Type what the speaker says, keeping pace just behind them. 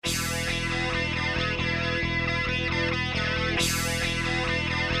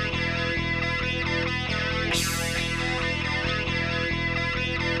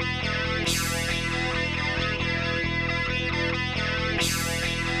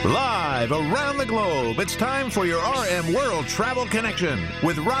Live around the globe, it's time for your RM World Travel Connection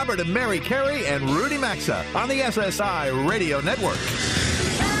with Robert and Mary Carey and Rudy Maxa on the SSI Radio Network.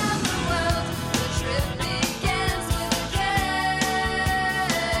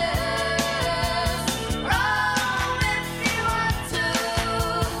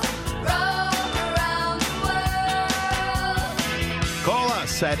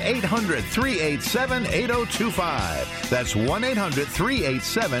 At 800-387-8025. That's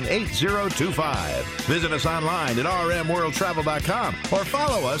 1-800-387-8025. Visit us online at rmworldtravel.com or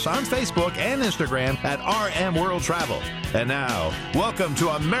follow us on Facebook and Instagram at RM World Travel. And now, welcome to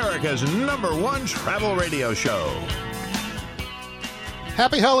America's #1 travel radio show.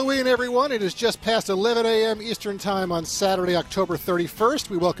 Happy Halloween, everyone. It is just past 11 a.m. Eastern Time on Saturday, October 31st.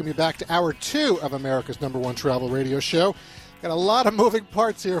 We welcome you back to Hour 2 of America's #1 travel radio show. Got a lot of moving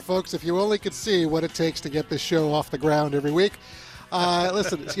parts here, folks. If you only could see what it takes to get this show off the ground every week.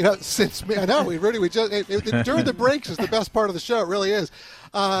 Listen, Rudy, during the breaks is the best part of the show. It really is.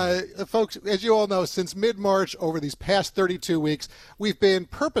 Folks, as you all know, since mid-March over these past 32 weeks, we've been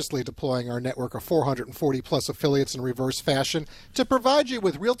purposely deploying our network of 440-plus affiliates in reverse fashion to provide you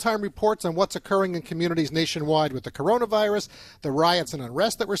with real-time reports on what's occurring in communities nationwide with the coronavirus, the riots and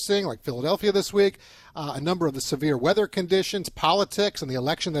unrest that we're seeing, like Philadelphia this week, a number of the severe weather conditions, politics, and the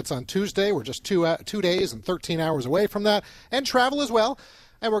election that's on Tuesday. We're just 2 days and 13 hours away from that, and travel as well.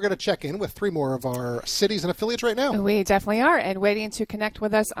 And we're going to check in with 3 more of our cities and affiliates right now. We definitely are. And waiting to connect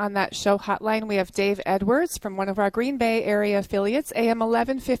with us on that show hotline, we have Dave Edwards from one of our Green Bay area affiliates, AM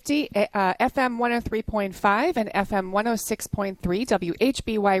 1150, FM 103.5, and FM 106.3,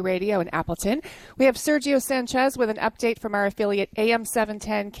 WHBY Radio in Appleton. We have Sergio Sanchez with an update from our affiliate, AM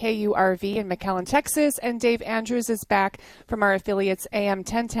 710 KURV in McAllen, Texas. And Dave Andrews is back from our affiliates, AM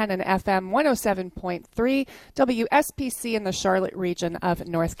 1010 and FM 107.3, WSPC in the Charlotte region of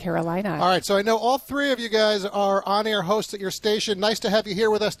North Carolina. All right, so I know all 3 of you guys are on-air hosts at your station. Nice to have you here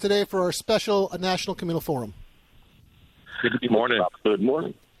with us today for our special National Communal Forum. Good morning. Good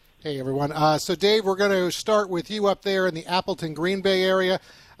morning. Hey, everyone. So, Dave, we're going to start with you up there in the Appleton, Green Bay area.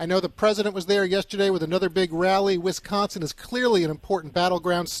 I know the president was there yesterday with another big rally. Wisconsin is clearly an important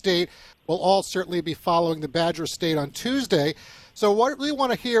battleground state. We'll all certainly be following the Badger State on Tuesday. So we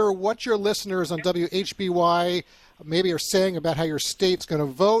want to hear what your listeners on WHBY maybe are saying about how your state's going to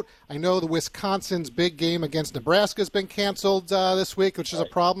vote. I know the Wisconsin's big game against Nebraska has been canceled this week, which is a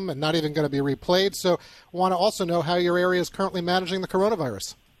problem and not even going to be replayed. So I want to also know how your area is currently managing the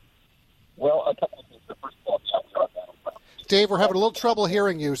coronavirus. Well, a couple of things. First of all, Dave, we're having a little trouble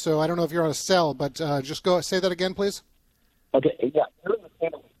hearing you, so I don't know if you're on a cell, but just go say that again, please. Okay, yeah, here in the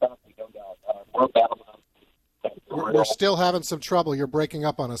state of Wisconsin, we're battling. We're still having some trouble. You're breaking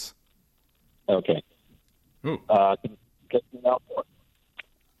up on us. Okay. Can you get me out for it?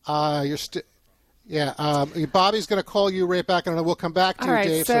 You're still... Yeah, Bobby's going to call you right back, and we'll come back to you,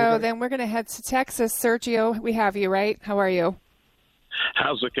 Dave. All right, so then we're going to head to Texas. Sergio, we have you, right? How are you?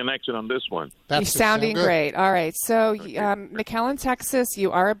 How's the connection on this one? You're sounding great. All right. So, McAllen, Texas,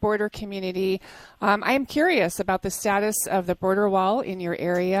 you are a border community. I am curious about the status of the border wall in your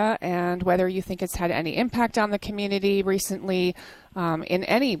area and whether you think it's had any impact on the community recently in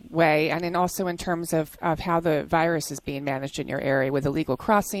any way, and then also in terms of how the virus is being managed in your area with illegal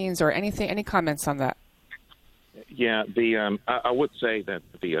crossings or anything. Any comments on that? Yeah, I would say that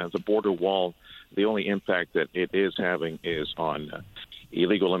the border wall, the only impact that it is having is on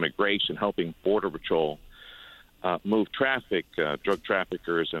illegal immigration, helping Border Patrol move traffic, drug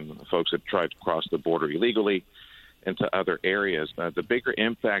traffickers and folks that try to cross the border illegally into other areas. The bigger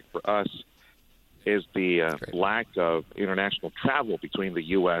impact for us is the lack of international travel between the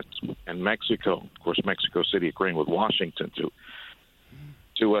U.S. and Mexico. Of course, Mexico City agreeing with Washington to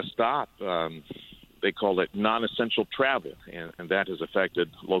stop. They call it non-essential travel, and that has affected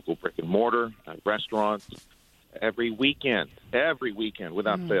local brick and mortar, restaurants. Every weekend,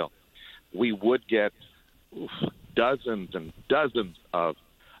 without fail, we would get dozens and dozens of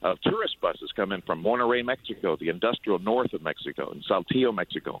tourist buses come in from Monterrey, Mexico, the industrial north of Mexico, and Saltillo,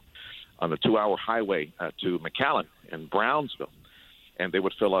 Mexico, on the 2-hour highway to McAllen and Brownsville. And they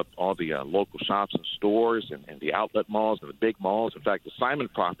would fill up all the local shops and stores and the outlet malls and the big malls. In fact, the Simon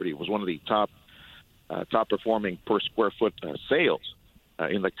property was one of the top performing per square foot sales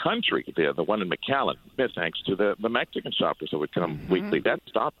in the country, the one in McAllen, thanks to the Mexican shoppers that would come weekly. That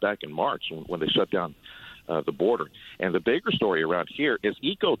stopped back in March when they shut down the border. And the bigger story around here is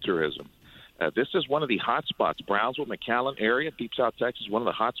ecotourism. This is one of the hot spots. Brownsville, McAllen area, Deep South Texas, one of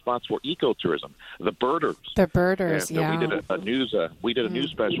the hot spots for ecotourism. The birders. The birders, and, yeah. We did a news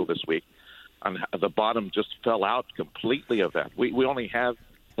special this week on the bottom just fell out completely of that. We only have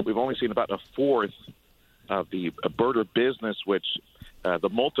we've only seen about a fourth of the birder business, which the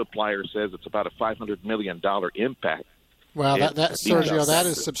multiplier says it's about a $500 million impact. Wow, that Sergio, that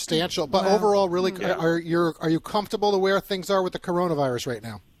is substantial. But overall, really, are you comfortable to where things are with the coronavirus right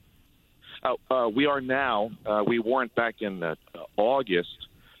now? We are now. We weren't back in August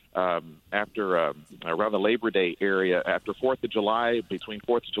after around the Labor Day area. After 4th of July, between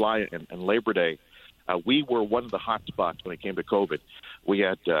 4th of July and Labor Day, we were one of the hot spots when it came to COVID. We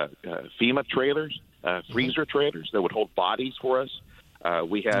had FEMA trailers, freezer trailers that would hold bodies for us.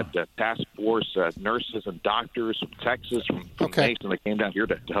 We had task force nurses and doctors from Texas, from Mason, that came down here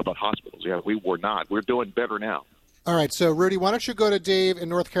to help out hospitals. Yeah, we were not. We're doing better now. All right, so Rudy, why don't you go to Dave in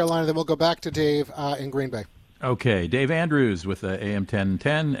North Carolina, then we'll go back to Dave in Green Bay. Okay, Dave Andrews with AM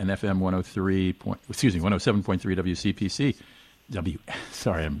 1010 and FM 107.3 WCPC.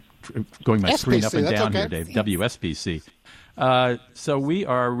 Sorry, I'm going my screen up and down here, Dave. WSPC. So we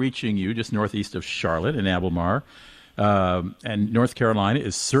are reaching you just northeast of Charlotte in Albemarle. And North Carolina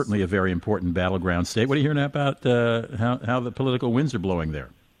is certainly a very important battleground state. What are you hearing about how the political winds are blowing there?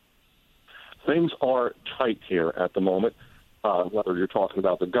 Things are tight here at the moment, whether you're talking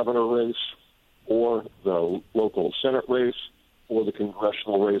about the governor race or the local Senate race or the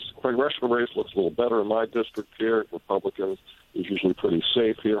congressional race. The congressional race looks a little better in my district here. Republicans is usually pretty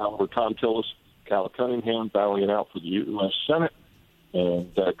safe here. However, Tom Tillis, Cal Cunningham battling it out for the U.S. Senate.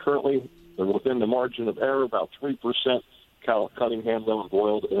 And currently, they're within the margin of error, about 3%. Cal Cunningham, though,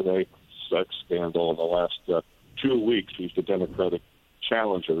 embroiled in a sex scandal in the last 2 weeks. He's the Democratic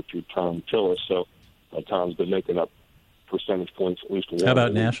challenger to Tom Tillis. So Tom's been making up percentage points at least one. How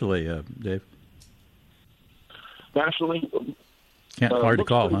about nationally, Dave? Nationally, hard to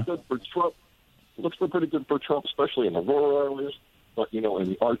call, huh? Good for Trump. Looks pretty good for Trump, especially in the rural areas. But in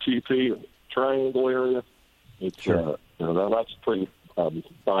the RTP Triangle area, it's that's pretty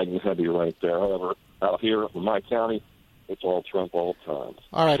Biden heavy right there. However, out here in my county, it's all Trump all the time.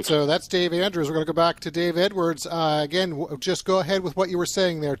 All right, so that's Dave Andrews. We're going to go back to Dave Edwards. Again, just go ahead with what you were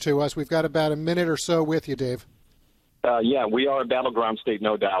saying there to us. We've got about a minute or so with you, Dave. Yeah, we are a battleground state,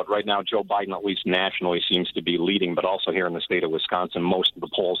 no doubt. Right now, Joe Biden, at least nationally, seems to be leading, but also here in the state of Wisconsin, most of the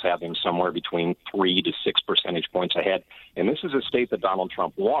polls have him somewhere between 3 to 6 percentage points ahead. And this is a state that Donald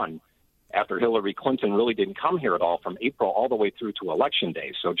Trump won after Hillary Clinton really didn't come here at all from April all the way through to Election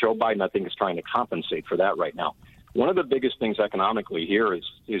Day. So Joe Biden, I think, is trying to compensate for that right now. One of the biggest things economically here is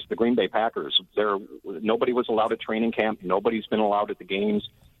the Green Bay Packers. Nobody was allowed at training camp. Nobody's been allowed at the games.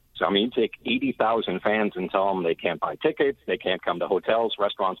 So, you take 80,000 fans and tell them they can't buy tickets, they can't come to hotels,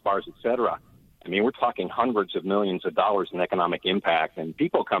 restaurants, bars, etc. We're talking hundreds of millions of dollars in economic impact, and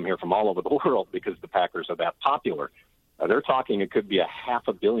people come here from all over the world because the Packers are that popular. They're talking it could be a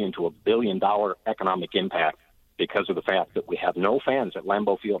 $500 million to $1 billion economic impact because of the fact that we have no fans at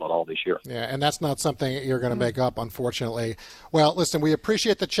Lambeau Field at all this year. Yeah, and that's not something you're going to make up, unfortunately. Well, listen, we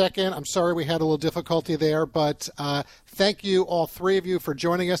appreciate the check-in. I'm sorry we had a little difficulty there, but thank you, all three of you, for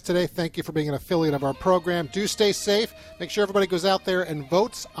joining us today. Thank you for being an affiliate of our program. Do stay safe. Make sure everybody goes out there and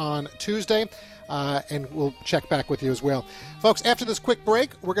votes on Tuesday, and we'll check back with you as well. Folks, after this quick break,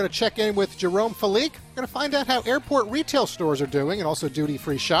 we're going to check in with Jerome Falik. We're going to find out how airport retail stores are doing and also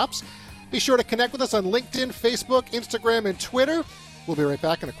duty-free shops. Be sure to connect with us on LinkedIn, Facebook, Instagram, and Twitter. We'll be right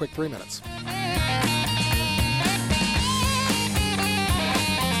back in a quick 3 minutes.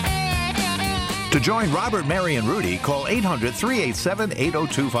 To join Robert, Mary, and Rudy, call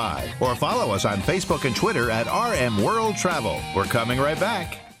 800-387-8025 or follow us on Facebook and Twitter at RM World Travel. We're coming right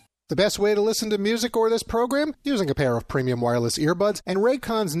back. The best way to listen to music or this program? Using a pair of premium wireless earbuds, and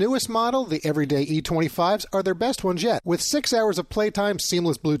Raycon's newest model, the Everyday E25s, are their best ones yet. With 6 hours of playtime,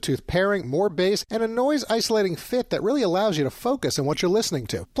 seamless Bluetooth pairing, more bass, and a noise-isolating fit that really allows you to focus on what you're listening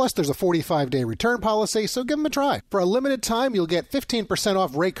to. Plus, there's a 45-day return policy, so give them a try. For a limited time, you'll get 15%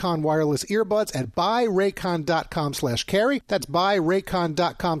 off Raycon wireless earbuds at buyraycon.com/carry. That's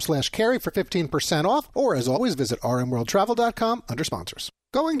buyraycon.com/carry for 15% off. Or, as always, visit rmworldtravel.com under sponsors.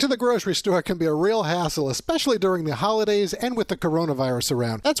 Going to the grocery store can be a real hassle, especially during the holidays and with the coronavirus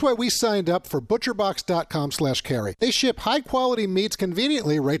around. That's why we signed up for butcherbox.com/carry. They ship high-quality meats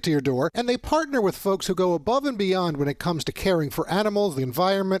conveniently right to your door, and they partner with folks who go above and beyond when it comes to caring for animals, the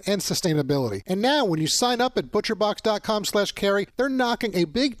environment, and sustainability. And now, when you sign up at butcherbox.com/carry, they're knocking a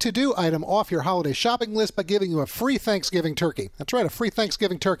big to-do item off your holiday shopping list by giving you a free Thanksgiving turkey. That's right, a free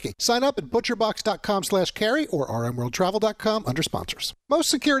Thanksgiving turkey. Sign up at butcherbox.com/carry or rmworldtravel.com under sponsors. Most Most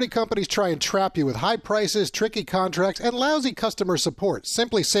security companies try and trap you with high prices, tricky contracts, and lousy customer support.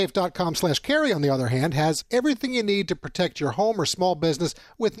 SimplySafe.com/carry, on the other hand, has everything you need to protect your home or small business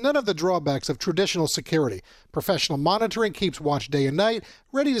with none of the drawbacks of traditional security. Professional monitoring keeps watch day and night,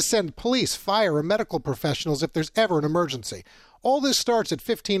 ready to send police, fire, or medical professionals if there's ever an emergency. All this starts at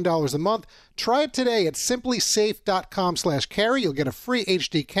 $15 a month. Try it today at simplysafe.com/carry. You'll get a free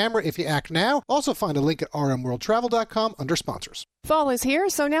HD camera if you act now. Also find a link at rmworldtravel.com under sponsors. Fall is here,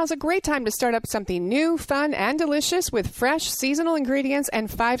 so now's a great time to start up something new, fun, and delicious with fresh, seasonal ingredients and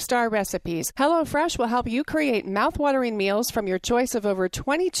 5-star recipes. HelloFresh will help you create mouth-watering meals from your choice of over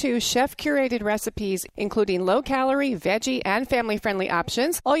 22 chef-curated recipes, including low-calorie, veggie, and family-friendly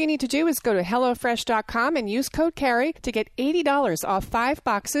options. All you need to do is go to HelloFresh.com and use code CARRY to get $80 off 5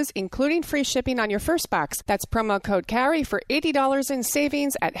 boxes, including free shipping on your first box. That's promo code CARRY for $80 in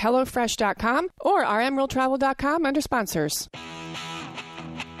savings at HelloFresh.com or rmworldtravel.com under sponsors.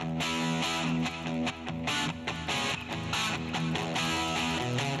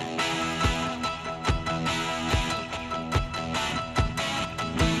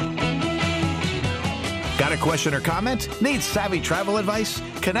 Got a question or comment? Need savvy travel advice?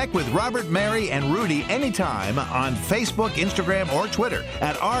 Connect with Robert, Mary, and Rudy anytime on Facebook, Instagram, or Twitter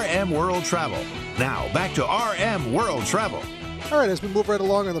at RM World Travel. Now, back to RM World Travel. All right, as we move right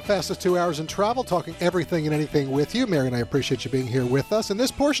along on the fastest 2 hours in travel, talking everything and anything with you. Mary and I appreciate you being here with us. And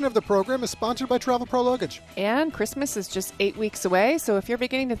this portion of the program is sponsored by Travel Pro Luggage. And Christmas is just 8 weeks away, so if you're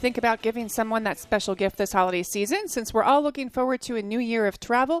beginning to think about giving someone that special gift this holiday season, since we're all looking forward to a new year of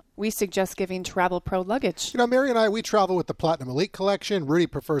travel, we suggest giving Travel Pro Luggage. You know, Mary and I, we travel with the Platinum Elite Collection. Rudy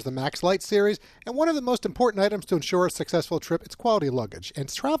prefers the Max Light series. And one of the most important items to ensure a successful trip is quality luggage. And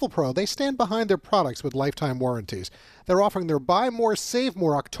Travel Pro, they stand behind their products with lifetime warranties. They're offering their Buy More, Save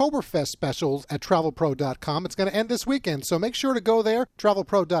More Oktoberfest specials at TravelPro.com. It's going to end this weekend, so make sure to go there,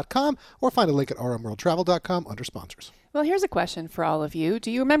 TravelPro.com, or find a link at rmworldtravel.com under sponsors. Well, here's a question for all of you. Do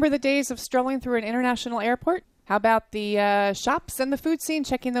you remember the days of strolling through an international airport? How about the shops and the food scene,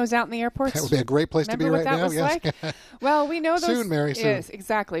 checking those out in the airports? That would be a great place to be right now. Yes. Like? Well, we know those. Soon, Mary, soon. Yes,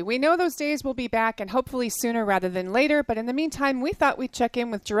 exactly. We know those days will be back, and hopefully sooner rather than later. But in the meantime, we thought we'd check in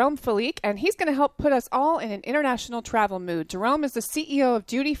with Jerome Felique, and he's going to help put us all in an international travel mood. Jerome is the CEO of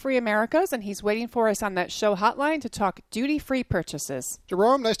Duty Free Americas, and he's waiting for us on that show hotline to talk duty-free purchases.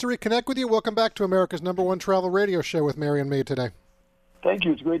 Jerome, nice to reconnect with you. Welcome back to America's #1 travel radio show with Mary and me today. Thank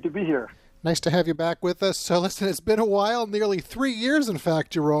you. It's great to be here. Nice to have you back with us. So listen, it's been a while, nearly 3 years, in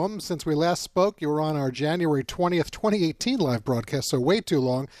fact, Jerome, since we last spoke. You were on our January 20th, 2018 live broadcast, so way too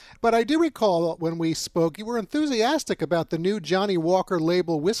long. But I do recall when we spoke, you were enthusiastic about the new Johnny Walker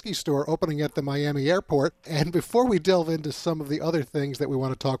label whiskey store opening at the Miami airport. And before we delve into some of the other things that we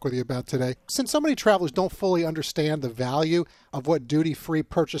want to talk with you about today, since so many travelers don't fully understand the value of what duty-free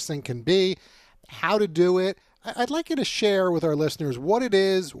purchasing can be, how to do it, I'd like you to share with our listeners what it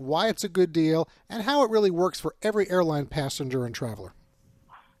is, why it's a good deal, and how it really works for every airline passenger and traveler.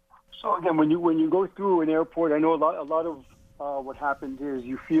 So again, when you go through an airport, I know a lot of what happens is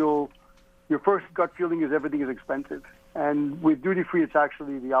you feel your first gut feeling is everything is expensive, and with duty free, it's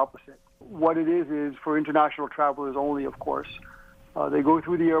actually the opposite. What it is for international travelers only, of course. They go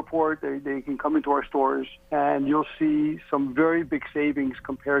through the airport, they can come into our stores, and you'll see some very big savings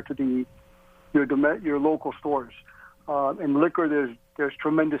compared to your local stores. In liquor, there's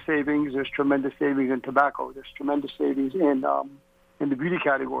tremendous savings. There's tremendous savings in tobacco. There's tremendous savings in the beauty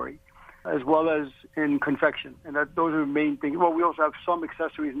category, as well as in confection. And those are the main things. Well, we also have some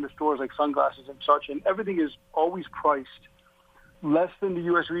accessories in the stores like sunglasses and such, and everything is always priced less than the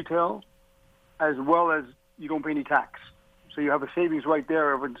U.S. retail, as well as you don't pay any tax. So you have a savings right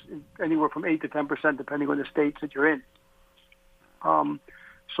there of anywhere from 8 to 10%, depending on the states that you're in.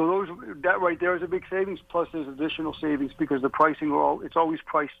 So that right there is a big savings, plus there's additional savings because the pricing, it's always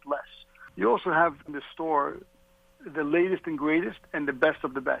priced less. You also have in the store the latest and greatest and the best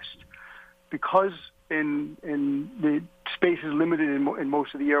of the best. Because in the space is limited in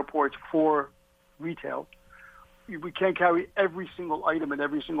most of the airports for retail, we can't carry every single item and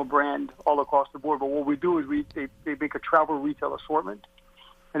every single brand all across the board. But what we do is they make a travel retail assortment,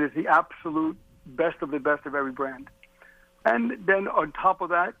 and it's the absolute best of the best of every brand. And then on top of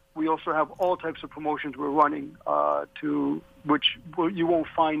that, we also have all types of promotions we're running to which you won't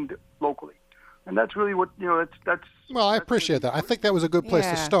find locally. And that's really what, that's Well, I appreciate that. I think that was a good place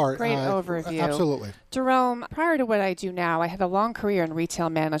to start. Great overview. Absolutely. Jerome, prior to what I do now, I had a long career in retail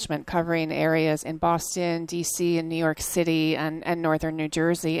management covering areas in Boston, D.C., and New York City, and northern New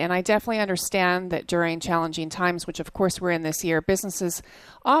Jersey. And I definitely understand that during challenging times, which of course we're in this year, businesses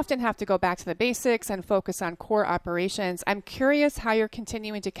often have to go back to the basics and focus on core operations. I'm curious how you're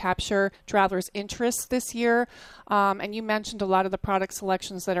continuing to capture travelers' interests this year. And you mentioned a lot of the product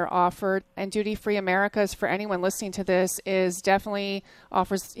selections that are offered. And Duty Free Americas, for anyone listening to this, is definitely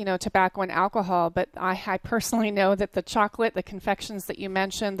offers, tobacco and alcohol. But I personally know that the chocolate, the confections that you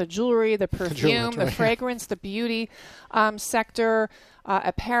mentioned, the jewelry, the perfume, the fragrance, the beauty sector,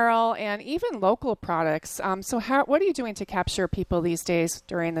 apparel, and even local products. So what are you doing to capture people these days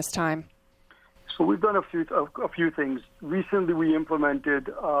during this time? So we've done a few things. Recently we implemented,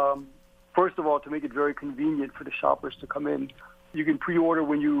 first of all, to make it very convenient for the shoppers to come in. You can pre-order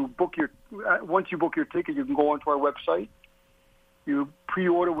once you book your ticket, you can go onto our website. You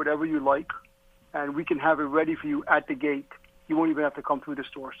pre-order whatever you like, and we can have it ready for you at the gate. You won't even have to come through the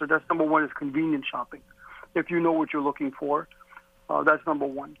store. So that's number one, is convenient shopping. If you know what you're looking for, that's number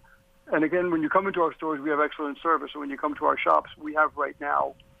one. And again, when you come into our stores, we have excellent service. So when you come to our shops, we have right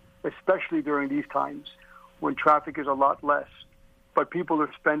now, especially during these times when traffic is a lot less, but people are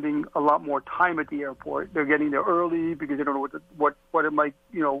spending a lot more time at the airport. They're getting there early because they don't know what it might,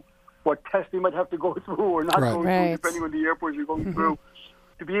 what test they might have to go through or not go through, depending on the airport you're going through.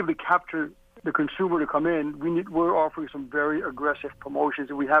 To be able to capture the consumer to come in, we're offering some very aggressive promotions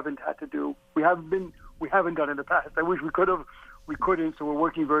that we haven't had to do. We haven't done in the past. I wish we could have. We couldn't. So we're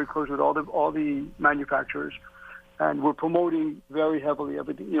working very close with all the manufacturers, and we're promoting very heavily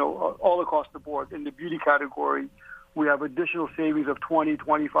everything, all across the board. In the beauty category, we have additional savings of 20,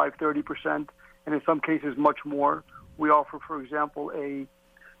 25, 30%, and in some cases much more. We offer, for example, a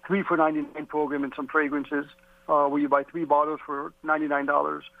 3 for $99 program in some fragrances, where you buy 3 bottles for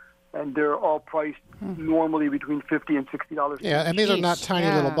 $99. And they're all priced normally between $50 and $60. Yeah, and these are not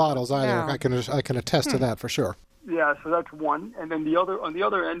tiny little bottles either. No. I can attest to that for sure. Yeah, so that's one. And then on the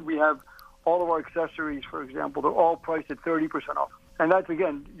other end, we have all of our accessories, for example. They're all priced at 30% off. And that's,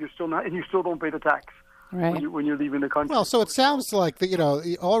 again, you still don't pay the tax. Right. When you're leaving the country. Well, so it sounds like that,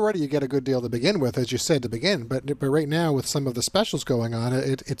 already you get a good deal to begin with, as you said to begin. But right now, with some of the specials going on,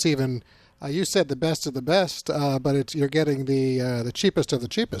 it's even. You said the best of the best, but you're getting the cheapest of the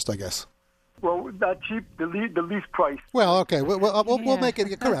cheapest, I guess. Well, not cheap, the least price. Well, okay, we'll make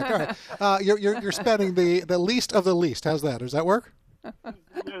it correct. All right, you're spending the least of the least. How's that? Does that work? There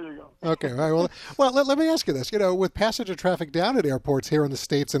you go. Okay, all right. Well, let me ask you this. With passenger traffic down at airports here in the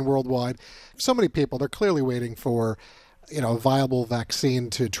States and worldwide, so many people, they're clearly waiting for, a viable vaccine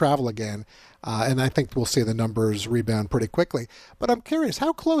to travel again. And I think we'll see the numbers rebound pretty quickly. But I'm curious,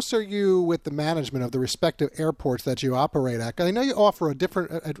 how close are you with the management of the respective airports that you operate at? I know you offer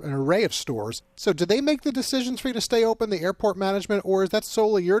an array of stores. So do they make the decisions for you to stay open, the airport management, or is that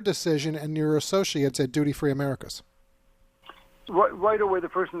solely your decision and your associates at Duty Free Americas? Right away, the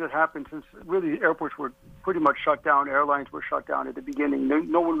first thing that happened, since really airports were pretty much shut down, airlines were shut down at the beginning.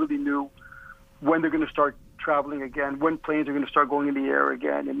 No one really knew when they're going to start traveling again, when planes are going to start going in the air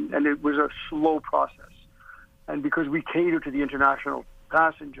again, and it was a slow process. And because we cater to the international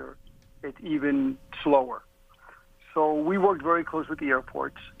passenger, it's even slower. So we worked very close with the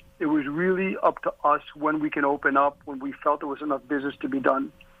airports. It was really up to us when we can open up, when we felt there was enough business to be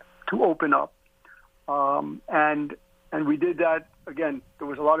done to open up. And we did that. Again, there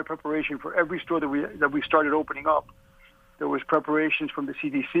was a lot of preparation for every store that we started opening up. There was preparations from the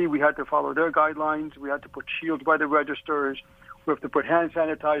CDC. We had to follow their guidelines. We had to put shields by the registers. We have to put hand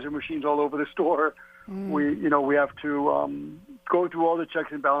sanitizer machines all over the store. We have to go through all the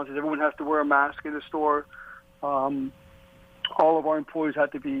checks and balances. Everyone has to wear a mask in the store. All of our employees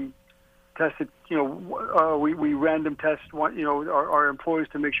had to be tested. We random test our employees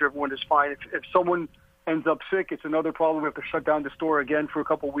to make sure everyone is fine. If someone ends up sick, it's another problem. We have to shut down the store again for a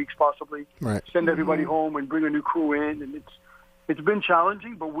couple of weeks, possibly. Right. Send everybody home and bring a new crew in, and it's been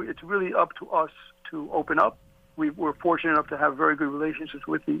challenging, but it's really up to us to open up. We're fortunate enough to have very good relationships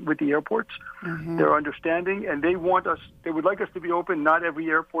with the airports. They're understanding, and they would like us to be open. Not every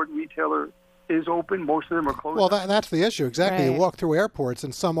airport retailer is open. Most of them are closed. Well, that's the issue. Exactly. Right. You walk through airports,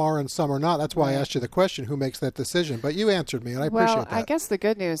 and some are and some are not. That's why I asked you the question, who makes that decision? But you answered me, and I appreciate that. Well, I guess the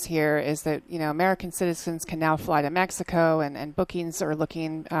good news here is that, American citizens can now fly to Mexico, and bookings are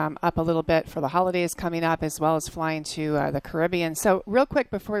looking up a little bit for the holidays coming up, as well as flying to the Caribbean. So real quick,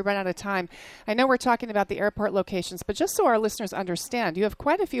 before we run out of time, I know we're talking about the airport locations, but just so our listeners understand, you have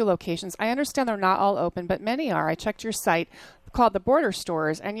quite a few locations. I understand they're not all open, but many are. I checked your site. called the border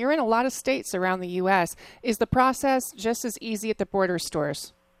stores, and you're in a lot of states around the U.S. Is the process just as easy at the border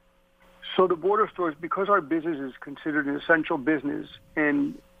stores? So the border stores, because our business is considered an essential business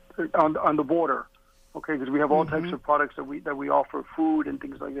on the border, okay, because we have all types of products that we offer, food and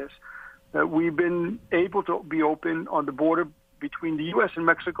things like this, that we've been able to be open on the border between the U.S. and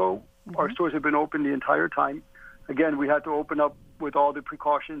Mexico. Our stores have been open the entire time. Again, we had to open up with all the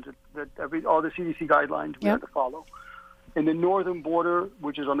precautions all the CDC guidelines we had to follow. In the northern border,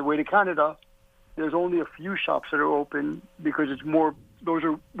 which is on the way to Canada, there's only a few shops that are open because it's more.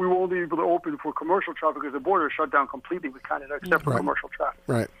 We were only able to open for commercial traffic because the border is shut down completely with Canada, except for commercial traffic.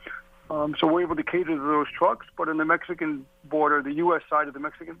 Right. So we're able to cater to those trucks, but in the Mexican border, the U.S. side of the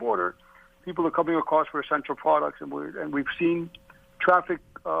Mexican border, people are coming across for essential products, and we've seen traffic.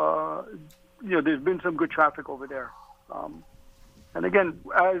 There's been some good traffic over there. And again,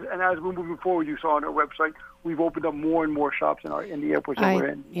 as we're moving forward, you saw on our website, we've opened up more and more shops in the airports that we're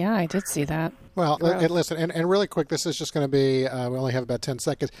in. Yeah, I did see that. Well, listen, and really quick, this is just going to be, we only have about 10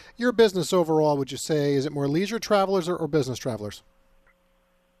 seconds. Your business overall, would you say, is it more leisure travelers or business travelers?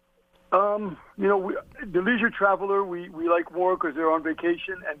 The leisure traveler, we like more because they're on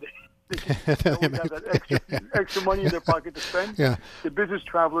vacation and they always have that extra money in their pocket to spend. Yeah. The business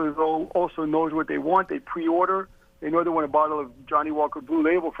traveler also knows what they want. They pre-order. They know they want a bottle of Johnny Walker Blue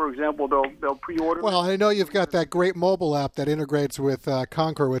Label, for example. They'll pre-order. Well, I know you've got that great mobile app that integrates with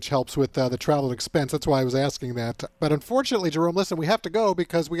Concur, which helps with the travel expense. That's why I was asking that. But unfortunately, Jerome, listen, we have to go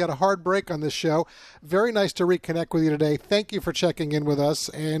because we got a hard break on this show. Very nice to reconnect with you today. Thank you for checking in with us.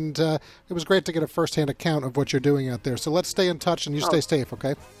 And it was great to get a firsthand account of what you're doing out there. So let's stay in touch and you stay safe,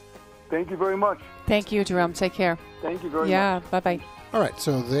 okay? Thank you very much. Thank you, Jerome. Take care. Thank you very much. Yeah, bye-bye. All right,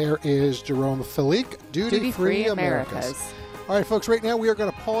 so there is Jerome Filique, Duty Free Americas. All right, folks, right now we are going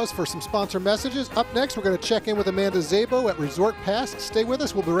to pause for some sponsor messages. Up next, we're going to check in with Amanda Szabo at Resort Pass. Stay with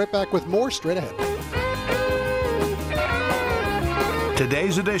us. We'll be right back with more straight ahead.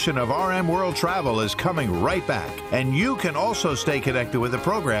 Today's edition of RM World Travel is coming right back, and you can also stay connected with the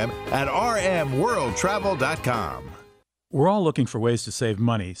program at rmworldtravel.com. We're all looking for ways to save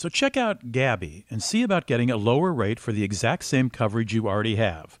money, so check out Gabi and see about getting a lower rate for the exact same coverage you already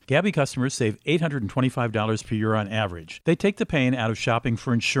have. Gabi customers save $825 per year on average. They take the pain out of shopping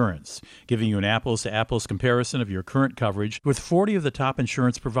for insurance, giving you an apples-to-apples comparison of your current coverage with 40 of the top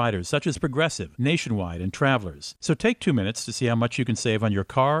insurance providers, such as Progressive, Nationwide, and Travelers. So take 2 minutes to see how much you can save on your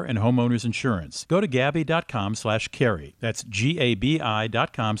car and homeowner's insurance. Go to Gabi.com/carry. That's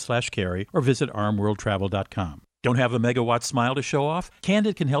GABI.com/carry, or visit rmworldtravel.com. Don't have a megawatt smile to show off?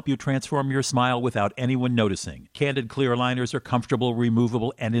 Candid can help you transform your smile without anyone noticing. Candid clear aligners are comfortable,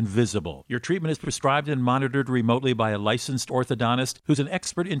 removable, and invisible. Your treatment is prescribed and monitored remotely by a licensed orthodontist who's an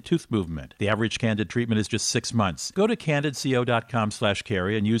expert in tooth movement. The average Candid treatment is just 6 months. Go to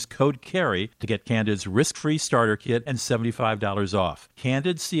candidco.com/carry and use code CARRY to get Candid's risk-free starter kit and $75 off.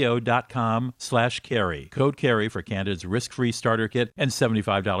 candidco.com/carry. Code CARRY for Candid's risk-free starter kit and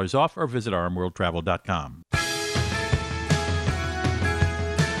 $75 off, or visit rmworldtravel.com.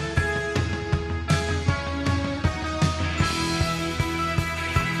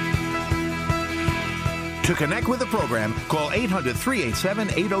 To connect with the program, call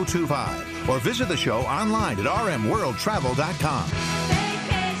 800-387-8025 or visit the show online at rmworldtravel.com.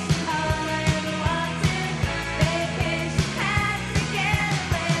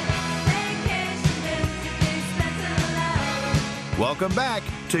 Welcome back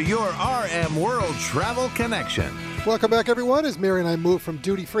to your RM World Travel Connection. Welcome back, everyone. As Mary and I move from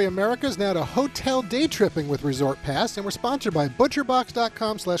Duty Free Americas now to hotel day tripping with Resort Pass, and we're sponsored by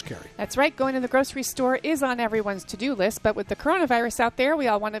butcherbox.com/carry. That's right. Going to the grocery store is on everyone's to-do list, but with the coronavirus out there, we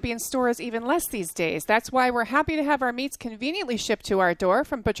all want to be in stores even less these days. That's why we're happy to have our meats conveniently shipped to our door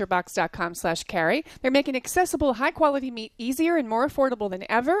from butcherbox.com/carry. They're making accessible, high-quality meat easier and more affordable than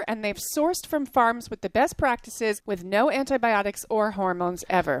ever, and they've sourced from farms with the best practices with no antibiotics or hormones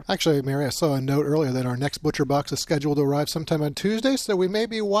ever. Actually, Mary, I saw a note earlier that our next Butcher Box is scheduled to arrive sometime on Tuesday, so we may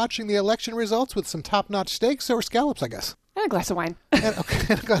be watching the election results with some top-notch steaks or scallops, I guess. And a glass of wine. and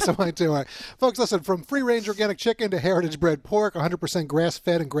a glass of wine, too. All right. Folks, listen, from free-range organic chicken to heritage-bred pork, 100%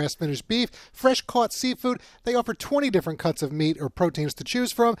 grass-fed and grass-finished beef, fresh-caught seafood, they offer 20 different cuts of meat or proteins to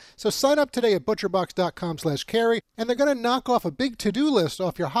choose from. So sign up today at butcherbox.com/carry, and they're going to knock off a big to-do list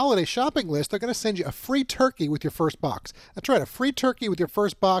off your holiday shopping list. They're going to send you a free turkey with your first box. That's right, a free turkey with your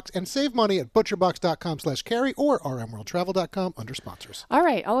first box, and save money at butcherbox.com/carry or rmworldtravel.com under sponsors. All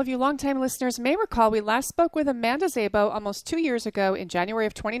right, all of you longtime listeners may recall we last spoke with Amanda Szabo almost 2 years ago in January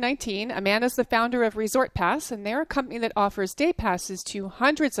of 2019. Amanda's the founder of Resort Pass, and they're a company that offers day passes to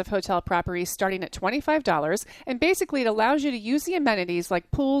hundreds of hotel properties starting at $25. And basically, it allows you to use the amenities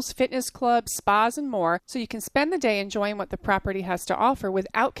like pools, fitness clubs, spas, and more, so you can spend the day enjoying what the property has to offer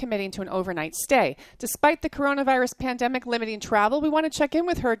without committing to an overnight stay. Despite the coronavirus pandemic limiting travel, we want to check in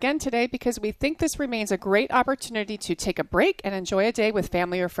with her again today because we think this remains a great opportunity to take a break and enjoy a day with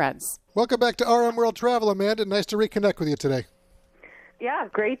family or friends. Welcome back to RM World Travel, Amanda. Nice to reconnect with you today. Yeah,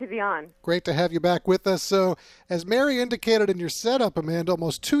 great to be on. Great to have you back with us. So, as Mary indicated in your setup, Amanda,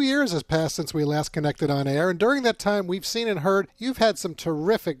 almost 2 years has passed since we last connected on air. And during that time, we've seen and heard you've had some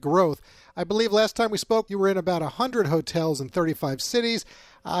terrific growth. I believe last time we spoke, you were in about 100 hotels in 35 cities.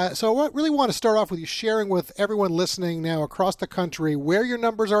 So I really want to start off with you sharing with everyone listening now across the country where your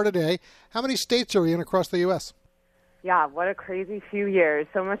numbers are today. How many states are you in across the U.S.? Yeah, what a crazy few years.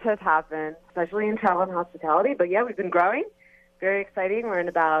 So much has happened, especially in travel and hospitality. But yeah, we've been growing. Very exciting. We're in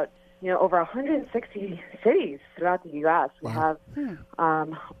about, over 160 cities throughout the U.S. We have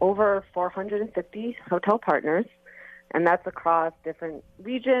over 450 hotel partners, and that's across different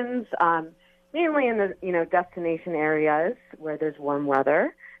regions, mainly in the, destination areas where there's warm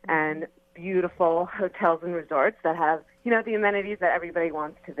weather and beautiful hotels and resorts that have, the amenities that everybody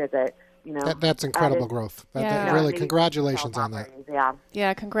wants to visit. That's incredible growth. Really, congratulations on that.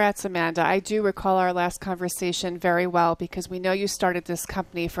 Yeah, congrats, Amanda. I do recall our last conversation very well because we know you started this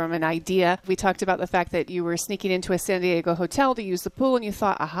company from an idea. We talked about the fact that you were sneaking into a San Diego hotel to use the pool, and you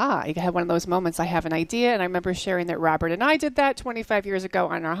thought, aha, you had one of those moments, I have an idea. And I remember sharing that Robert and I did that 25 years ago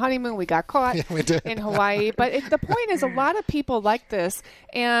on our honeymoon. We got caught in Hawaii. But the point is, a lot of people like this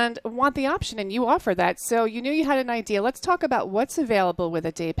and want the option, and you offer that. So you knew you had an idea. Let's talk about what's available with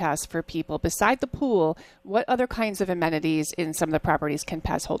a day pass for people. Beside the pool, what other kinds of amenities in some of the properties can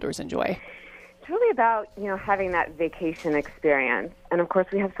pass holders enjoy? It's really about, having that vacation experience. And of course,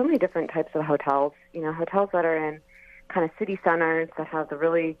 we have so many different types of hotels, hotels that are in kind of city centers that have the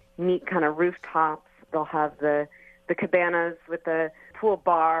really neat kind of rooftops. They'll have the cabanas with the pool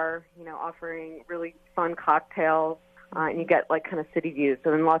bar, offering really fun cocktails, and you get like kind of city views.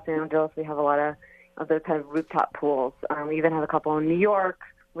 So in Los Angeles, we have a lot of those kind of rooftop pools. We even have a couple in New York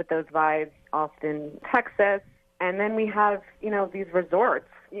with those vibes, Austin, Texas. And then we have, these resorts.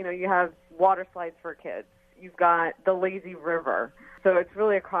 You have water slides for kids. You've got the lazy river. So it's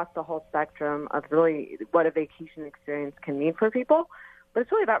really across the whole spectrum of really what a vacation experience can mean for people. But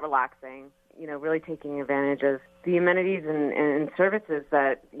it's really about relaxing, really taking advantage of the amenities and services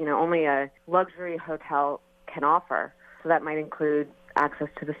that, only a luxury hotel can offer. So that might include access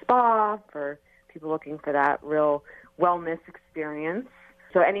to the spa for people looking for that real wellness experience.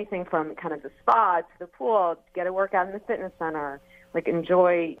 So anything from kind of the spa to the pool, get a workout in the fitness center, like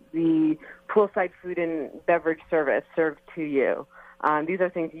enjoy the poolside food and beverage service served to you. These are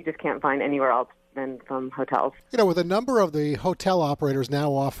things you just can't find anywhere else than from hotels. With a number of the hotel operators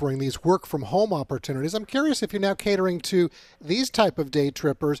now offering these work-from-home opportunities, I'm curious if you're now catering to these type of day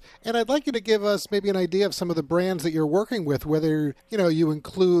trippers, and I'd like you to give us maybe an idea of some of the brands that you're working with, whether, you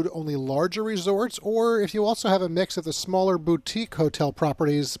include only larger resorts or if you also have a mix of the smaller boutique hotel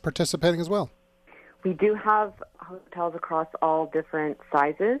properties participating as well. We do have hotels across all different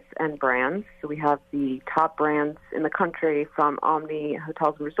sizes and brands. So we have the top brands in the country from Omni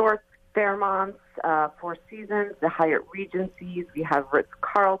Hotels and Resorts, Fairmonts, Four Seasons, the Hyatt Regencies. We have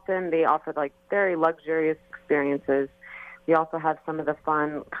Ritz-Carlton. They offer very luxurious experiences. We also have some of the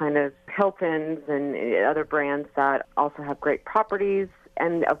fun kind of Hiltons and other brands that also have great properties.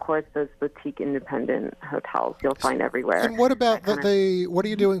 And, of course, those boutique independent hotels you'll find everywhere. And what about what are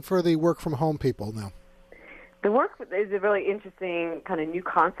you doing for the work-from-home people now? The work is a really interesting kind of new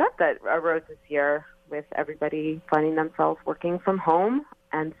concept that arose this year with everybody finding themselves working from home.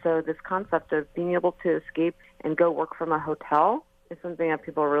 And so this concept of being able to escape and go work from a hotel is something that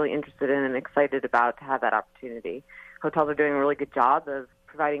people are really interested in and excited about to have that opportunity. Hotels are doing a really good job of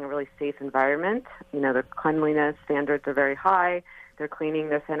providing a really safe environment. Their cleanliness standards are very high. They're cleaning,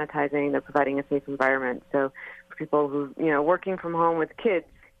 they're sanitizing, they're providing a safe environment. So for people who, working from home with kids,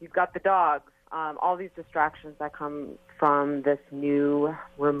 you've got the dogs, all these distractions that come from this new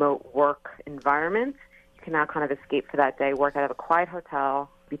remote work environment. You can now kind of escape for that day, work out of a quiet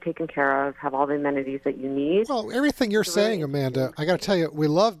hotel, be taken care of, have all the amenities that you need. Well, everything you're saying, Amanda, I got to tell you, we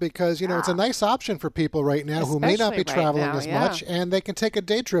love because, it's a nice option for people right now who may not be traveling as much, and they can take a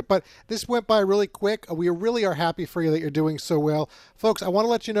day trip. But this went by really quick. We really are happy for you that you're doing so well. Folks, I want to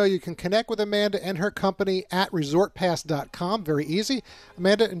let you know you can connect with Amanda and her company at resortpass.com. Very easy.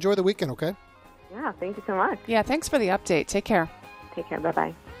 Amanda, enjoy the weekend, okay? Yeah, thank you so much. Yeah, thanks for the update. Take care. Take care.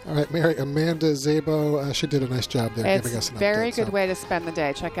 Bye-bye. All right, Mary, Amanda Szabo, she did a nice job there giving us an update. It's a very good way to spend the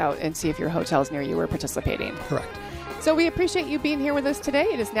day. Check out and see if your hotels near you are participating. Correct. So we appreciate you being here with us today.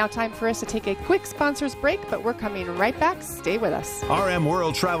 It is now time for us to take a quick sponsors break, but we're coming right back. Stay with us. RM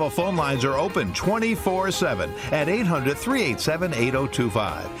World Travel phone lines are open 24/7 at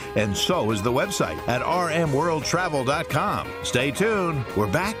 800-387-8025. And so is the website at rmworldtravel.com. Stay tuned. We're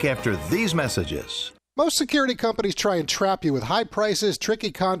back after these messages. Most security companies try and trap you with high prices,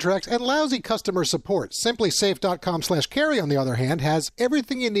 tricky contracts, and lousy customer support. SimplySafe.com/carry, on the other hand, has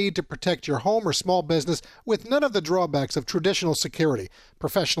everything you need to protect your home or small business with none of the drawbacks of traditional security.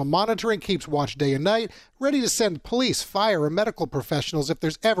 Professional monitoring keeps watch day and night, ready to send police, fire, or medical professionals if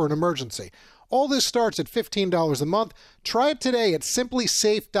there's ever an emergency. All this starts at $15 a month. Try it today at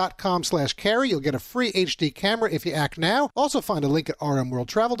SimplySafe.com/carry. You'll get a free HD camera if you act now. Also find a link at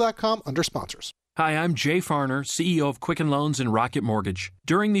rmworldtravel.com under sponsors. Hi, I'm Jay Farner, CEO of Quicken Loans and Rocket Mortgage.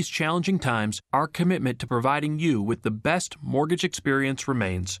 During these challenging times, our commitment to providing you with the best mortgage experience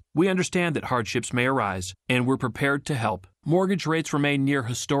remains. We understand that hardships may arise, and we're prepared to help. Mortgage rates remain near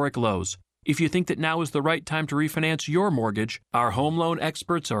historic lows. If you think that now is the right time to refinance your mortgage, our home loan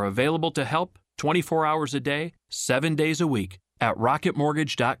experts are available to help 24 hours a day, 7 days a week at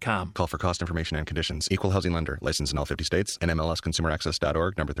rocketmortgage.com. Call for cost information and conditions. Equal housing lender. Licensed in all 50 states.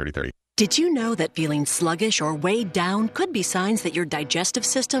 NMLSconsumeraccess.org, number 3030. Did you know that feeling sluggish or weighed down could be signs that your digestive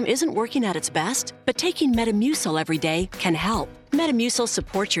system isn't working at its best? But taking Metamucil every day can help. Metamucil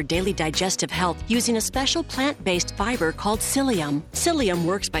supports your daily digestive health using a special plant-based fiber called psyllium. Psyllium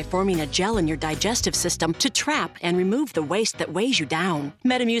works by forming a gel in your digestive system to trap and remove the waste that weighs you down.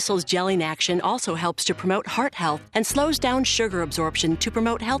 Metamucil's gelling action also helps to promote heart health and slows down sugar absorption to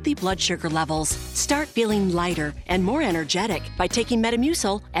promote healthy blood sugar levels. Start feeling lighter and more energetic by taking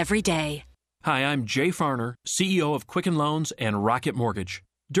Metamucil every day. Hi, I'm Jay Farner, CEO of Quicken Loans and Rocket Mortgage.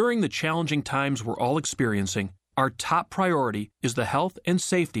 During the challenging times we're all experiencing, our top priority is the health and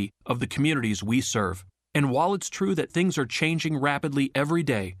safety of the communities we serve. And while it's true that things are changing rapidly every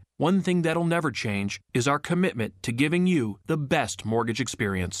day, one thing that'll never change is our commitment to giving you the best mortgage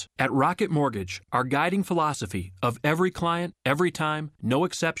experience. At Rocket Mortgage, our guiding philosophy of every client, every time, no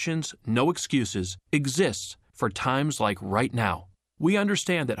exceptions, no excuses, exists for times like right now. We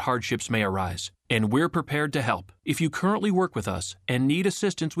understand that hardships may arise, and we're prepared to help. If you currently work with us and need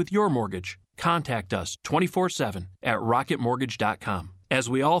assistance with your mortgage, contact us 24/7 at rocketmortgage.com. As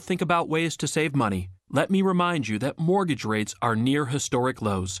we all think about ways to save money, let me remind you that mortgage rates are near historic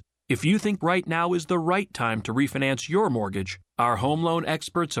lows. If you think right now is the right time to refinance your mortgage, our home loan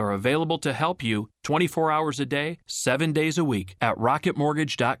experts are available to help you 24 hours a day, 7 days a week at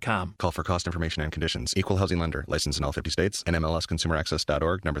rocketmortgage.com. Call for cost information and conditions. Equal housing lender. Licensed in all 50 states.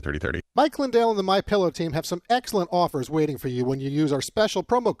 NMLSconsumeraccess.org, number 3030. Mike Lindell and the MyPillow team have some excellent offers waiting for you when you use our special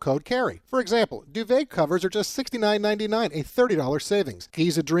promo code CARRY. For example, duvet covers are just $69.99, a $30 savings.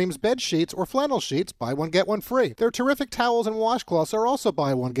 Giza Dreams bed sheets or flannel sheets, buy one, get one free. Their terrific towels and washcloths are also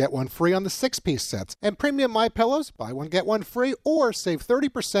buy one, get one free on the 6-piece sets. And premium MyPillows, buy one, get one free, or save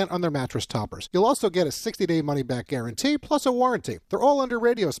 30% on their mattress toppers. You'll also get a 60-day money-back guarantee plus a warranty. They're all under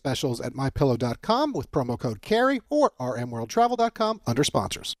radio specials at MyPillow.com with promo code CARRY or rmworldtravel.com under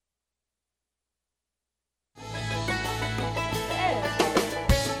sponsors.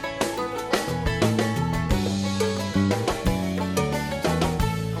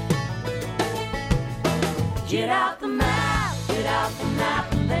 Get out the map,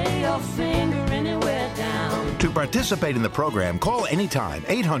 and lay your finger anywhere down. To participate in the program, call anytime,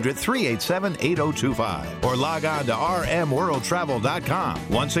 800-387-8025, or log on to rmworldtravel.com.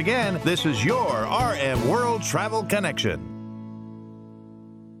 Once again, this is your RM World Travel Connection.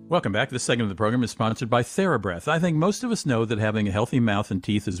 Welcome back. This segment of the program is sponsored by TheraBreath. I think most of us know that having a healthy mouth and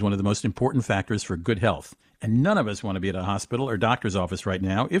teeth is one of the most important factors for good health. And none of us want to be at a hospital or doctor's office right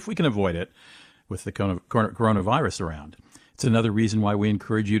now, if we can avoid it, with the coronavirus around. It's another reason why we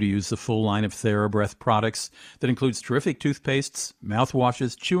encourage you to use the full line of TheraBreath products that includes terrific toothpastes,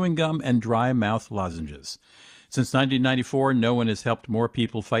 mouthwashes, chewing gum, and dry mouth lozenges. Since 1994, no one has helped more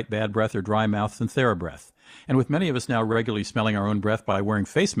people fight bad breath or dry mouth than TheraBreath. And with many of us now regularly smelling our own breath by wearing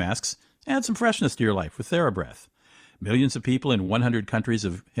face masks, add some freshness to your life with TheraBreath. Millions of people in 100 countries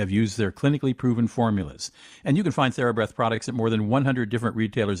have used their clinically proven formulas. And you can find TheraBreath products at more than 100 different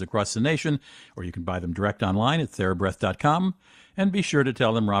retailers across the nation, or you can buy them direct online at TheraBreath.com. And be sure to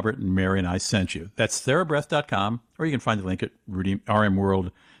tell them Robert and Mary and I sent you. That's TheraBreath.com, or you can find the link at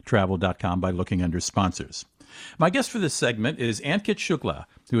rmworldtravel.com by looking under sponsors. My guest for this segment is Ankit Shukla,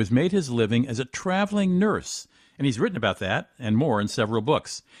 who has made his living as a traveling nurse. And he's written about that and more in several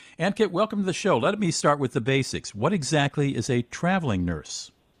books. Ankit, welcome to the show. Let me start with the basics. What exactly is a traveling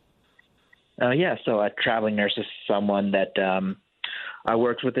nurse? So a traveling nurse is someone that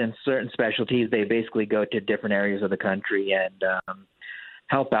works within certain specialties. They basically go to different areas of the country and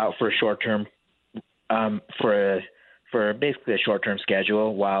help out for a short-term, for basically a short-term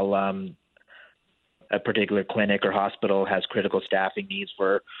schedule while a particular clinic or hospital has critical staffing needs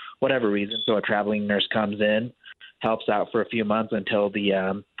for whatever reason. So a traveling nurse comes in, helps out for a few months until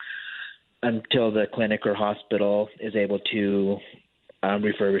the clinic or hospital is able to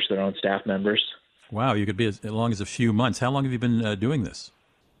refurbish their own staff members. Wow, you could be as long as a few months. How long have you been doing this?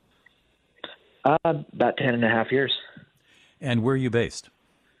 About 10 and a half years. And where are you based?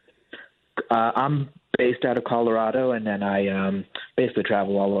 I'm based out of Colorado, and then I basically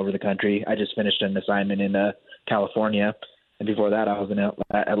travel all over the country. I just finished an assignment in California, and before that I was in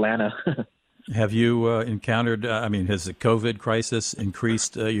Atlanta. Have you encountered, has the COVID crisis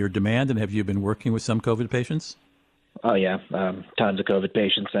increased your demand, and have you been working with some COVID patients? Oh, yeah. Tons of COVID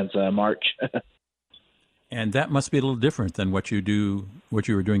patients since March. And that must be a little different than what you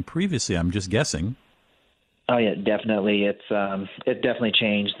were doing previously, I'm just guessing. Oh, yeah, definitely. It definitely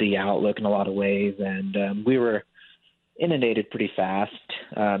changed the outlook in a lot of ways, and we were inundated pretty fast.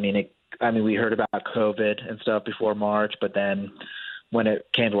 We heard about COVID and stuff before March, but then when it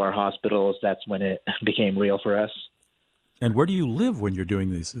came to our hospitals, that's when it became real for us. And where do you live when you're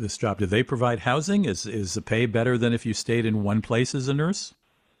doing this job? Do they provide housing? Is the pay better than if you stayed in one place as a nurse?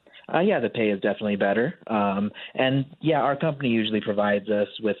 Yeah, the pay is definitely better. Our company usually provides us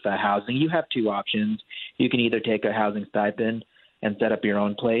with housing. You have two options. You can either take a housing stipend and set up your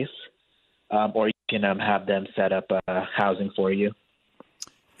own place, or you can have them set up housing for you.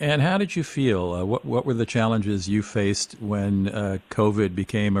 And how did you feel? What were the challenges you faced when COVID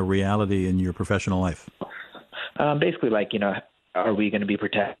became a reality in your professional life? Basically, are we going to be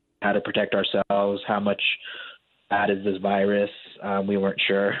how to protect ourselves? How much bad is this virus? We weren't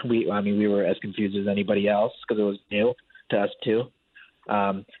sure. We were as confused as anybody else because it was new to us too.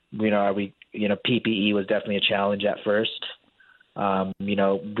 PPE was definitely a challenge at first. Having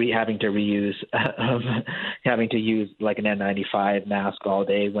to use like an N95 mask all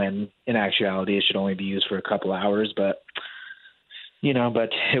day when in actuality it should only be used for a couple hours. But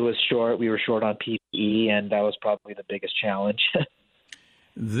it was short. We were short on PPE, and that was probably the biggest challenge.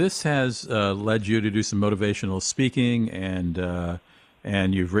 This has led you to do some motivational speaking, and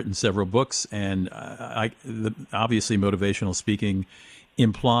you've written several books. And obviously, motivational speaking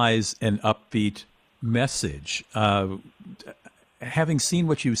implies an upbeat message. Having seen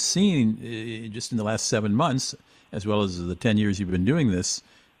what you've seen just in the last 7 months, as well as the 10 years you've been doing this,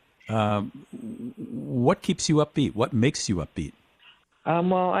 what keeps you upbeat? What makes you upbeat?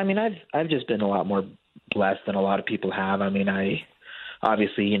 I've just been a lot more blessed than a lot of people have.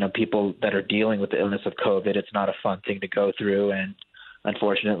 Obviously, people that are dealing with the illness of COVID, it's not a fun thing to go through, and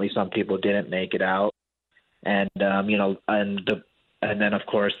unfortunately, some people didn't make it out. And and then of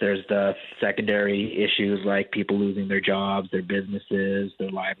course there's the secondary issues like people losing their jobs, their businesses,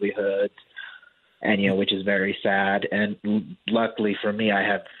 their livelihoods, and which is very sad. And luckily for me,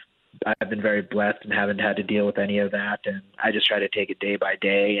 I've been very blessed and haven't had to deal with any of that, and I just try to take it day by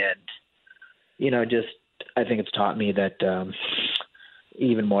day. And I think it's taught me that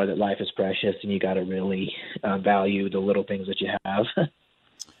even more that life is precious, and you got to really value the little things that you have.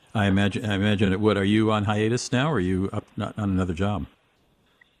 I imagine it would. Are you on hiatus now, or are you up not on another job?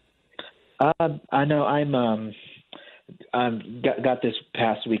 I know I'm got this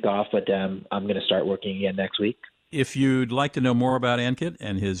past week off, but I'm going to start working again next week. If you'd like to know more about Ankit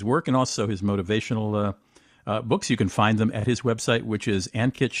and his work and also his motivational books, you can find them at his website, which is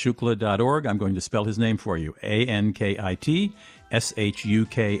ankitshukla.org. I'm going to spell his name for you,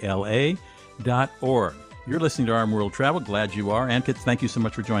 ANKITSHUKLA.org. You're listening to RM World Travel. Glad you are. Ankit, thank you so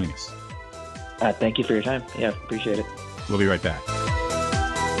much for joining us. Thank you for your time. Yeah, appreciate it. We'll be right back.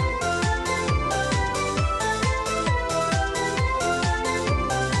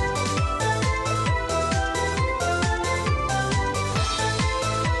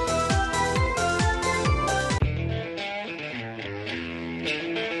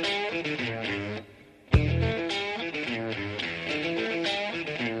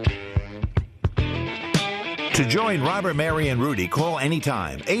 To join Robert, Mary, and Rudy, call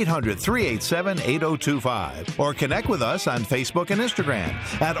anytime, 800-387-8025, or connect with us on Facebook and Instagram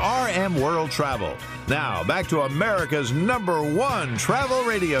at RM World Travel. Now, back to America's #1 travel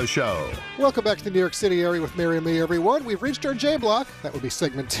radio show. Welcome back to the New York City area with Mary and me, everyone. We've reached our J block. That would be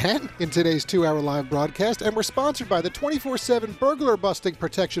segment 10 in today's 2-hour live broadcast, and we're sponsored by the 24/7 burglar busting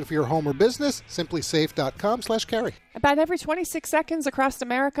protection for your home or business, simplysafe.com/carry. About every 26 seconds across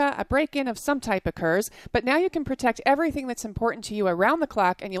America, a break-in of some type occurs, but now you can protect everything that's important to you around the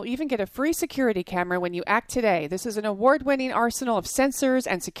clock, and you'll even get a free security camera when you act today. This is an award-winning arsenal of sensors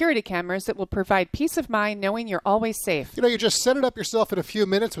and security cameras that will provide peace of mind knowing you're always safe. You just set it up yourself in a few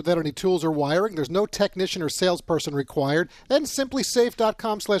minutes without any tools or wiring. There's no technician or salesperson required. Then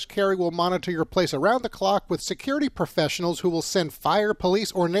SimpliSafe.com/carry will monitor your place around the clock with security professionals who will send fire,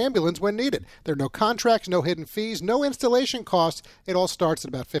 police, or an ambulance when needed. There are no contracts, no hidden fees, no installation costs. It all starts at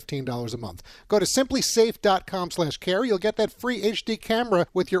about $15 a month. Go to SimpliSafe.com/carry. You'll get that free HD camera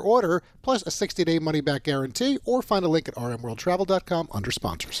with your order, plus a 60-day money-back guarantee, or find a link at rmworldtravel.com under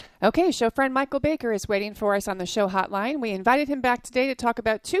sponsors. Okay, show friend Michael Baker is waiting for us on the show hotline. We invited him back today to talk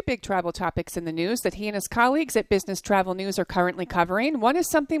about two big travel topics in the news that he and his colleagues at Business Travel News are currently covering. One is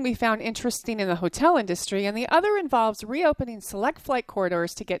something we found interesting in the hotel industry, and the other involves reopening select flight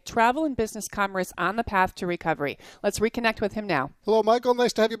corridors to get travel and business commerce on the path to recovery. Let's reconnect with him now. Hello, Michael.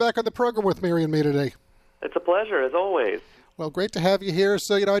 Nice to have you back on the program with Mary and me today. It's a pleasure, as always. Well, great to have you here.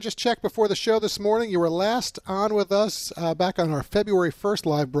 So, I just checked before the show this morning. You were last on with us back on our February 1st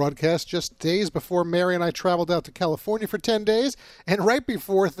live broadcast, just days before Mary and I traveled out to California for 10 days, and right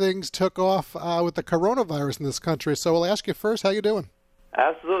before things took off with the coronavirus in this country. So we'll ask you first, how you doing?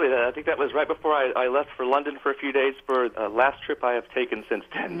 Absolutely. I think that was right before I left for London for a few days for the last trip I have taken since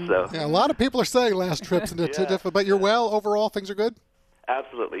then. So yeah, a lot of people are saying last trips, but you're well overall. Things are good?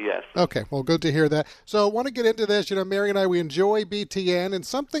 Absolutely, yes. Okay, well, good to hear that. So I want to get into this. Mary and I, we enjoy BTN, and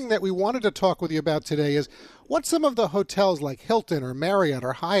something that we wanted to talk with you about today is what some of the hotels like Hilton or Marriott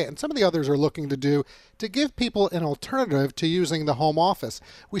or Hyatt and some of the others are looking to do to give people an alternative to using the home office.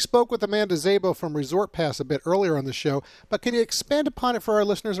 We spoke with Amanda Szabo from Resort Pass a bit earlier on the show, but can you expand upon it for our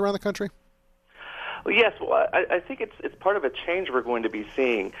listeners around the country? Well, yes. Well, I think it's part of a change we're going to be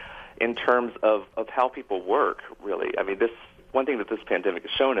seeing in terms of how people work, really. I mean, one thing that this pandemic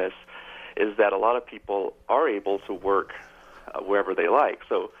has shown us is that a lot of people are able to work wherever they like.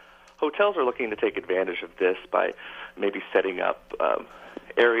 So hotels are looking to take advantage of this by maybe setting up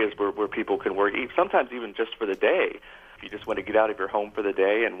areas where people can work, sometimes even just for the day. If you just want to get out of your home for the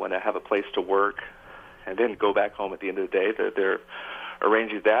day and want to have a place to work and then go back home at the end of the day, they're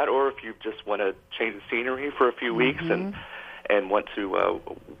arranging that. Or if you just want to change the scenery for a few weeks and want to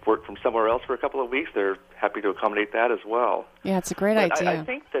work from somewhere else for a couple of weeks, they're happy to accommodate that as well. Yeah, it's a great idea. I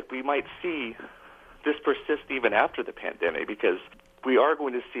think that we might see this persist even after the pandemic, because we are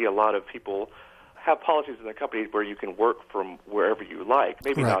going to see a lot of people have policies in their companies where you can work from wherever you like.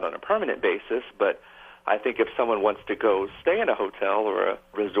 Maybe not on a permanent basis, but I think if someone wants to go stay in a hotel or a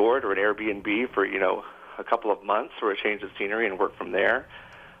resort or an Airbnb for, a couple of months or a change of scenery and work from there,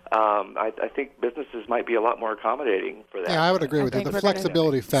 I think businesses might be a lot more accommodating for that. Yeah, I would agree with you. The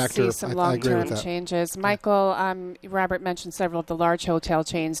flexibility factor, see some I agree with long-term that. changes. Michael, Robert mentioned several of the large hotel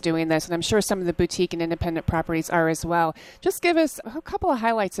chains doing this, and I'm sure some of the boutique and independent properties are as well. Just give us a couple of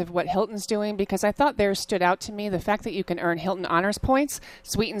highlights of what Hilton's doing, because I thought theirs stood out to me. The fact that you can earn Hilton Honors Points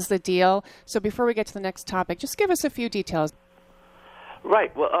sweetens the deal. So before we get to the next topic, just give us a few details.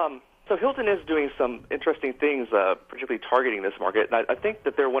 Right. Well, so Hilton is doing some interesting things, particularly targeting this market. And I think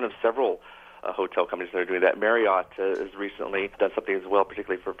that they're one of several hotel companies that are doing that. Marriott has recently done something as well,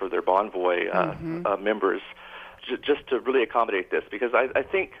 particularly for their Bonvoy members, just to really accommodate this. Because I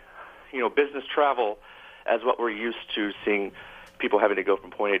think, business travel, as what we're used to seeing people having to go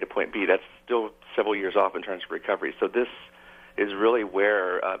from point A to point B, that's still several years off in terms of recovery. So this is really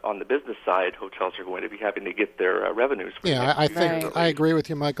where, on the business side, hotels are going to be having to get their revenues. Yeah, I think I agree with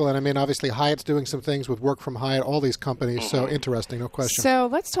you, Michael. And I mean, obviously, Hyatt's doing some things with Work from Hyatt, all these companies. So interesting, no question. So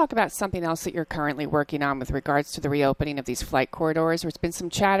let's talk about something else that you're currently working on with regards to the reopening of these flight corridors. There's been some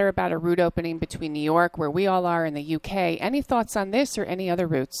chatter about a route opening between New York, where we all are, and the UK. Any thoughts on this or any other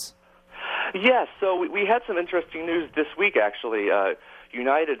routes? Yes, so we had some interesting news this week, actually.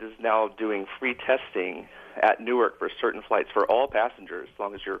 United is now doing free testing at Newark for certain flights for all passengers, as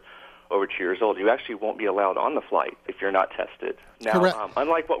long as you're over 2 years old. You actually won't be allowed on the flight if you're not tested. Now,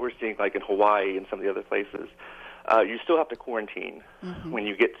 unlike what we're seeing like in Hawaii and some of the other places, you still have to quarantine when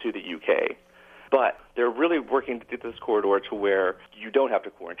you get to the UK. But they're really working to get this corridor to where you don't have to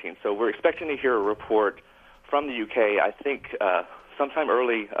quarantine. So we're expecting to hear a report from the UK, I think sometime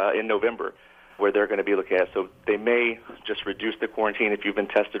early in November, where they're going to be looking at. So they may just reduce the quarantine if you've been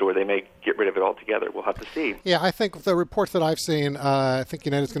tested, or they may get rid of it altogether. We'll have to see. Yeah, I think the reports that I've seen, I think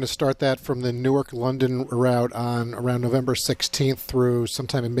United's going to start that from the Newark-London route on around November 16th through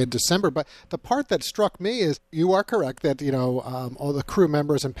sometime in mid-December. But the part that struck me is you are correct that, all the crew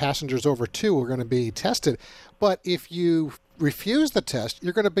members and passengers over 2 are going to be tested. But if you refuse the test,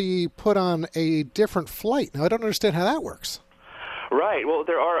 you're going to be put on a different flight. Now, I don't understand how that works. Right. Well,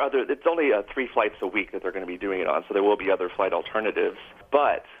 there are other. It's only 3 flights a week that they're going to be doing it on, so there will be other flight alternatives.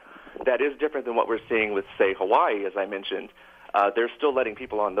 But that is different than what we're seeing with, say, Hawaii, as I mentioned. They're still letting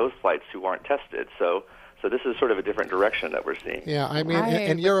people on those flights who aren't tested. So this is sort of a different direction that we're seeing. Yeah, I mean,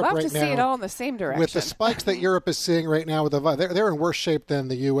 in Europe right now, love to see it all in the same direction. With the spikes that Europe is seeing right now, with they're in worse shape than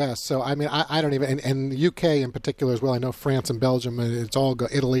the U.S. So I mean, I don't even, and the U.K. in particular as well. I know France and Belgium, and it's all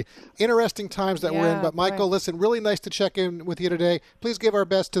Italy. Interesting times that we're in. But Michael, listen, really nice to check in with you today. Please give our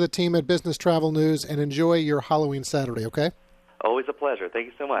best to the team at Business Travel News and enjoy your Halloween Saturday. Okay? Always a pleasure. Thank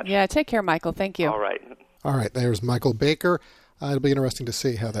you so much. Yeah, take care, Michael. Thank you. All right. All right. There's Michael Baker. It'll be interesting to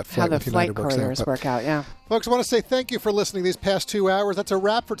see how that flight with United works out. How the flight corridors work out, yeah. Folks, I want to say thank you for listening these past 2 hours. That's a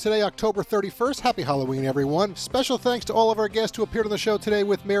wrap for today, October 31st. Happy Halloween, everyone. Special thanks to all of our guests who appeared on the show today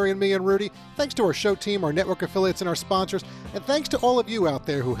with Mary and me and Rudy. Thanks to our show team, our network affiliates, and our sponsors. And thanks to all of you out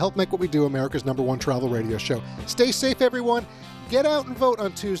there who help make what we do America's #1 travel radio show. Stay safe, everyone. Get out and vote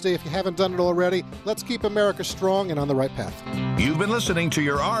on Tuesday if you haven't done it already. Let's keep America strong and on the right path. You've been listening to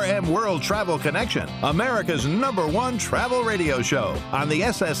your RM World Travel Connection, America's #1 travel radio show on the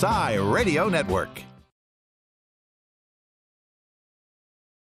SSI Radio Network.